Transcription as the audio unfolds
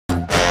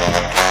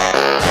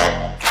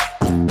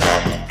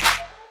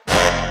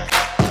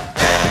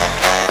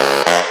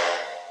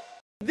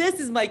This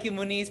is Mikey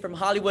Monis from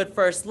Hollywood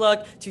First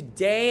Look.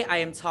 Today I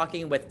am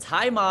talking with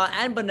Tzi Ma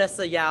and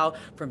Vanessa Yao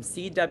from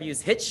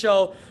CW's hit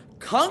show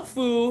Kung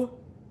Fu.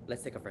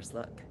 Let's take a first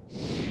look.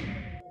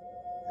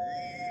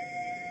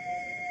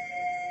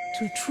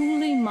 To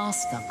truly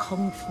master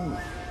Kung Fu,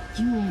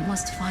 you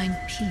must find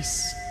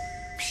peace.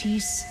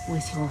 Peace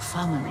with your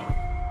family.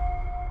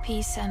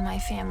 Peace and my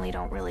family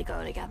don't really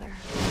go together.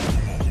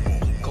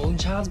 Golden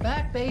Child's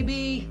back,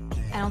 baby!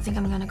 I don't think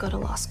I'm gonna go to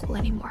law school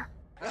anymore.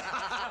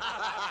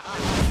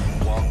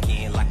 Walk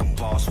in like a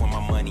boss where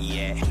my money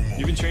at.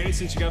 You've been training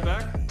since you got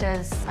back?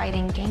 Does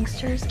fighting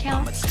gangsters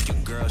count?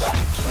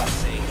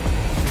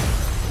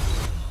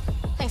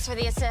 Thanks for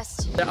the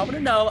assist. I want to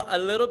know a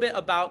little bit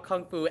about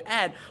Kung Fu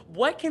and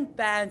what can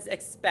fans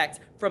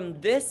expect from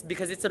this,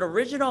 because it's an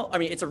original,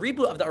 it's a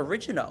reboot of the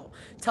original.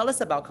 Tell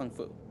us about Kung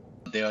Fu.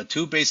 There are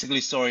two basically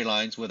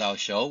storylines with our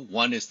show.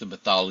 One is the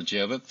mythology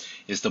of it,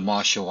 is the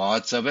martial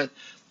arts of it,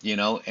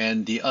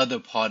 and the other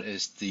part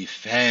is the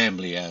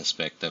family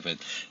aspect of it.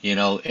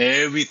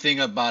 Everything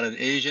about an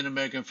Asian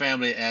American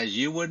family, as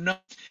you would know,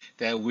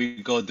 that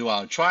we go through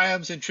our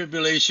triumphs and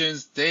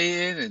tribulations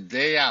day in and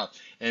day out.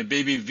 And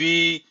Baby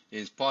V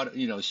is part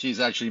of,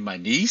 she's actually my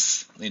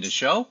niece in the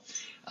show.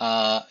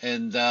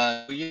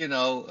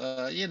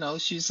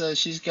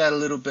 She's got a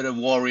little bit of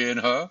warrior in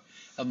her,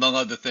 among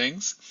other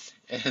things.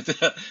 And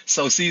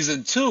so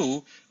season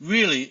 2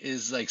 really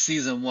is like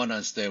season 1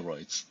 on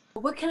steroids.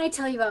 What can I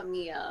tell you about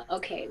Mia?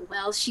 Okay,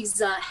 well, she's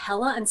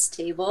hella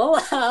unstable.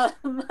 So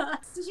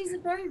she's a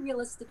very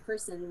realistic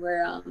person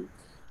where,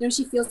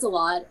 she feels a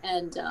lot,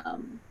 and I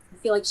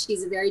feel like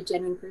she's a very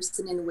genuine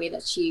person in the way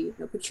that she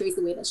portrays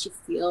the way that she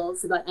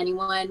feels about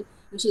anyone.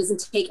 And she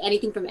doesn't take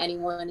anything from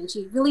anyone, and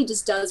she really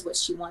just does what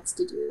she wants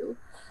to do.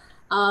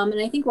 And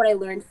I think what I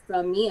learned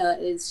from Mia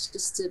is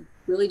just to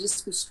really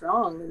just be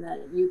strong, and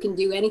that you can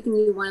do anything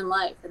you want in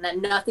life, and that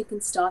nothing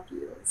can stop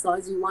you. As long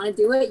as you want to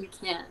do it, you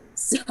can.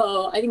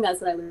 So I think that's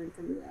what I learned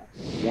from Mia.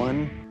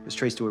 One was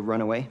traced to a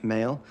runaway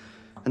male.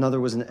 Another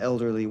was an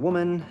elderly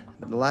woman.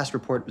 The last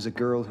report was a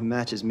girl who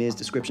matches Mia's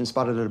description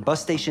spotted at a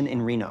bus station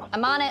in Reno.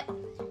 I'm on it.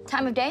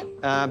 Time of day?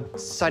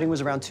 Sighting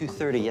was around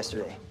 2:30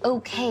 yesterday.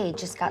 Okay,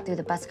 just got through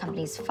the bus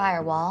company's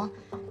firewall.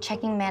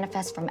 Checking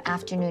manifest from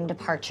afternoon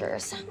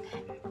departures.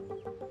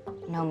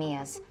 No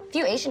Mia's. A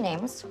few Asian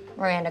names.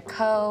 Miranda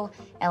Ko,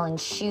 Ellen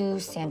Shu,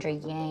 Sandra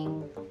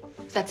Yang.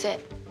 That's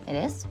it? It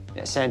is?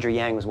 Yeah, Sandra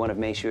Yang was one of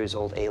Mei Shu's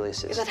old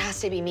aliases. That has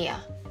to be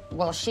Mia.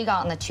 Well, she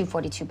got on the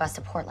 242 bus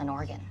to Portland,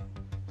 Oregon.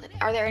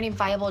 Are there any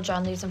viable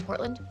John Lees in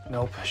Portland?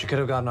 Nope. She could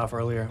have gotten off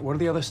earlier. What are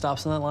the other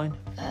stops on that line?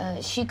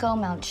 Chico,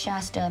 Mount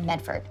Shasta,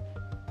 Medford.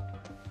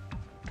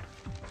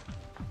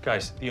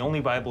 Guys, the only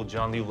viable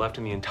John Lee left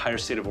in the entire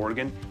state of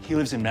Oregon, he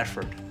lives in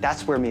Medford.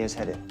 That's where Mia's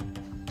headed.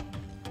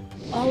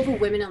 All the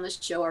women on this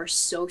show are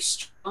so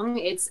strong.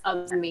 It's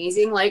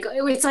amazing.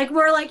 It's like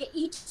we're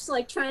each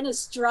trying to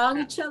strong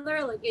each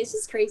other. It's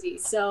just crazy.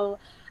 So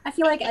I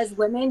feel like as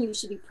women, you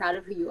should be proud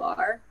of who you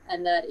are,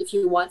 and that if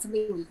you want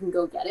something, you can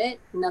go get it.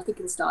 Nothing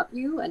can stop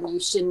you, and you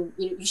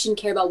shouldn't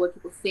care about what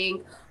people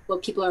think,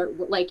 what people are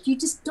like. You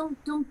just don't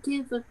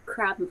give a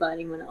crap about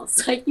anyone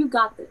else. You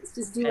got this.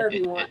 Just do whatever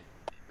you want.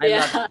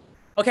 Yeah.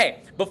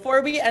 Okay,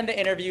 before we end the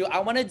interview, I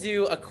want to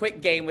do a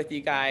quick game with you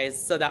guys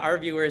so that our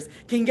viewers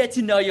can get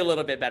to know you a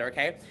little bit better,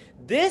 okay?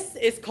 This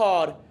is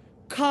called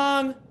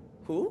Kung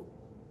Fu. All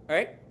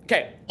right?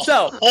 Okay,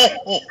 so,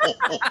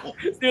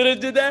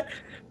 students do that?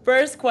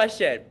 First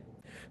question.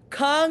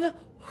 Kung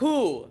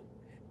Fu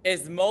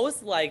is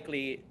most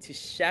likely to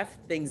chef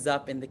things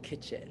up in the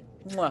kitchen.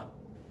 Mwah.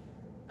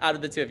 Out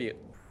of the two of you.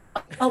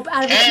 Oh,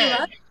 out of the two of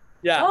us?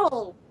 Yeah.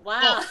 Oh,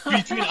 wow. Oh,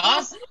 between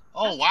us?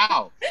 Oh,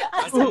 wow.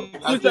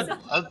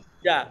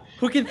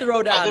 Who can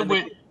throw down?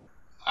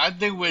 I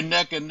think we're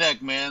neck and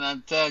neck, man.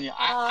 I'm telling you.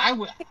 I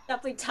would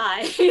definitely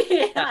tie.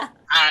 Yeah.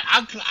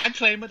 I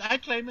claim it.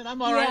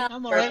 I'm all right.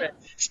 I'm all right.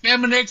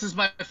 Spam and eggs is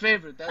my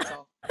favorite. That's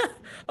all.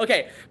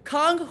 Okay.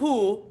 Kung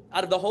Fu,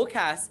 out of the whole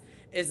cast,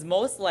 is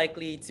most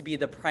likely to be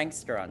the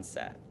prankster on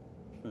set.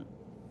 I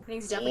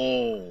think it's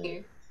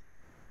definitely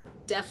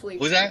definitely.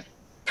 Who's that?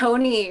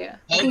 Tony.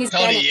 Tony,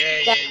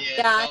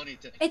 yeah. Tony.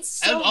 It's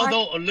so hard.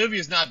 Although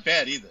Olivia's not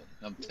bad either.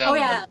 I'm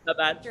telling you. Not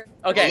bad.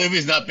 Okay.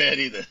 Olivia's not bad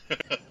either.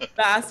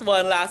 last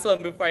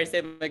one before I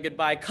say my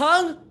goodbye.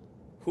 Kung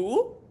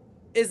Fu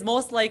is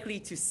most likely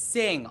to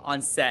sing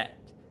on set.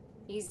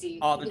 Easy.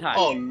 All the time.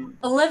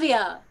 Oh,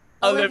 Olivia.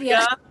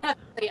 Olivia?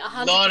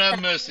 Lord have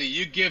mercy.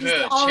 You give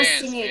her a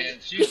chance, man.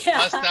 She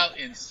bust out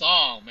in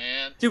song,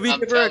 man. Did we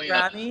give her a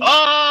Grammy?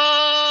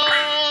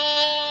 Oh!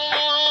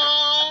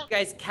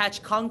 Guys,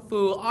 catch Kung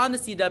Fu on the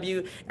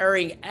CW,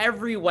 airing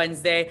every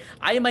Wednesday.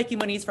 I am Mikey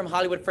Monis from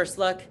Hollywood First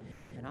Look,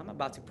 and I'm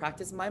about to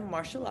practice my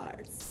martial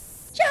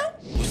arts. Ciao!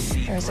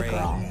 There's a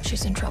girl.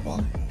 She's in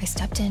trouble. I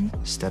stepped in.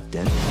 Stepped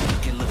in?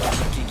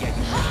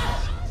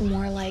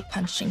 More like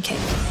punched and kicked.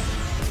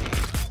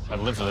 I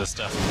live for this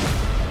stuff.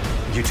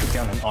 You took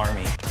down an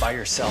army by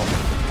yourself.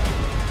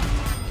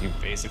 You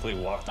basically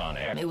walked on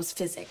air. It was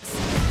physics.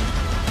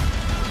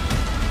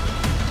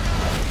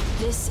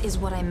 This is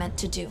what I meant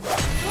to do.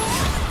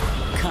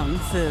 Kung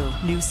Fu.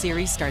 New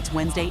series starts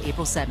Wednesday,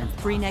 April 7th.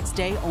 Free next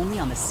day only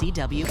on the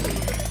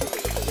CW.